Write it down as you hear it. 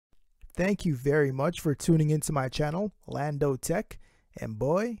Thank you very much for tuning into my channel, Lando Tech, and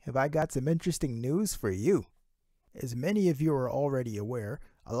boy, have I got some interesting news for you. As many of you are already aware,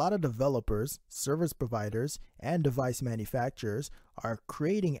 a lot of developers, service providers, and device manufacturers are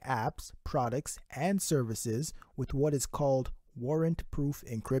creating apps, products, and services with what is called Warrant Proof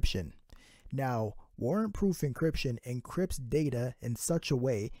Encryption. Now, Warrant Proof Encryption encrypts data in such a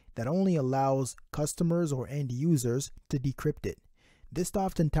way that only allows customers or end users to decrypt it. This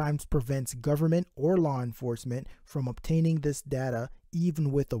oftentimes prevents government or law enforcement from obtaining this data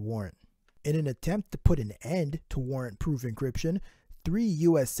even with a warrant. In an attempt to put an end to warrant proof encryption, 3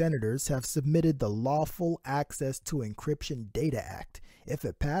 U.S. senators have submitted the Lawful Access to Encryption Data Act. If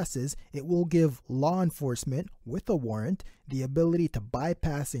it passes, it will give law enforcement with a warrant the ability to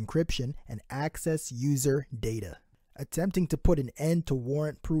bypass encryption and access user data. Attempting to put an end to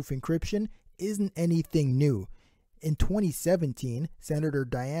warrant proof encryption isn't anything new. In 2017, Senator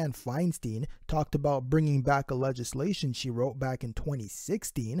Dianne Feinstein talked about bringing back a legislation she wrote back in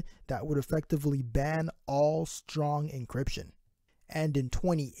 2016 that would effectively ban all strong encryption. And in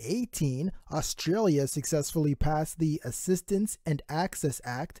 2018, Australia successfully passed the Assistance and Access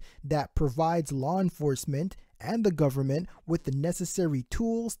Act that provides law enforcement and the government with the necessary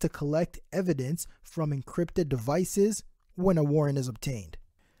tools to collect evidence from encrypted devices when a warrant is obtained.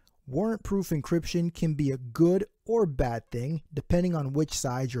 Warrant proof encryption can be a good or bad thing depending on which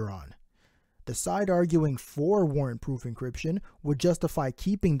side you're on. The side arguing for warrant proof encryption would justify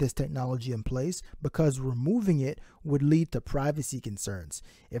keeping this technology in place because removing it would lead to privacy concerns.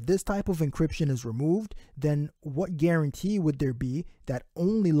 If this type of encryption is removed, then what guarantee would there be that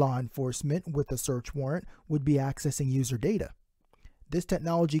only law enforcement with a search warrant would be accessing user data? This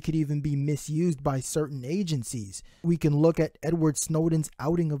technology could even be misused by certain agencies. We can look at Edward Snowden's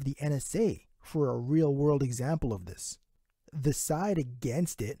outing of the NSA for a real-world example of this. The side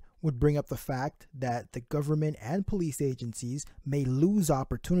against it would bring up the fact that the government and police agencies may lose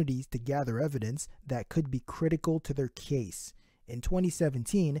opportunities to gather evidence that could be critical to their case. In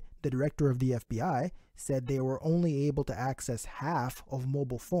 2017, the director of the FBI said they were only able to access half of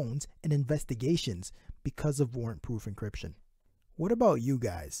mobile phones in investigations because of warrant proof encryption. What about you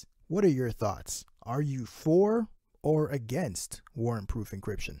guys? What are your thoughts? Are you for or against warrant proof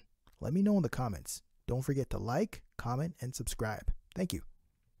encryption? Let me know in the comments. Don't forget to like, comment, and subscribe. Thank you.